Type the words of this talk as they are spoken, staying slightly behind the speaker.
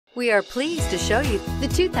We are pleased to show you the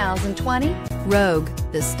 2020 Rogue.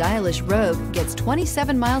 The stylish Rogue gets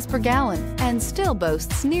 27 miles per gallon and still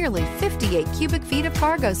boasts nearly 58 cubic feet of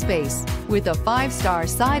cargo space. With a 5-star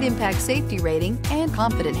side impact safety rating and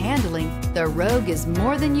confident handling, the Rogue is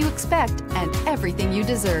more than you expect and everything you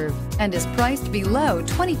deserve, and is priced below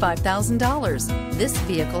 $25,000. This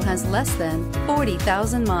vehicle has less than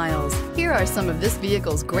 40,000 miles. Here are some of this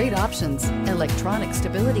vehicle's great options: electronic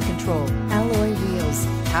stability control, alloy wheels,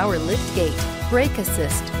 power liftgate, brake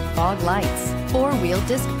assist, fog lights, 4-wheel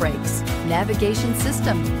disc brakes, navigation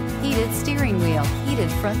system, heated steering wheel, heated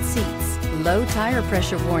front seats, low tire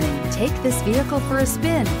pressure warning. Take this vehicle for a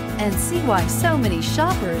spin and see why so many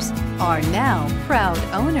shoppers are now proud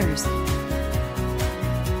owners.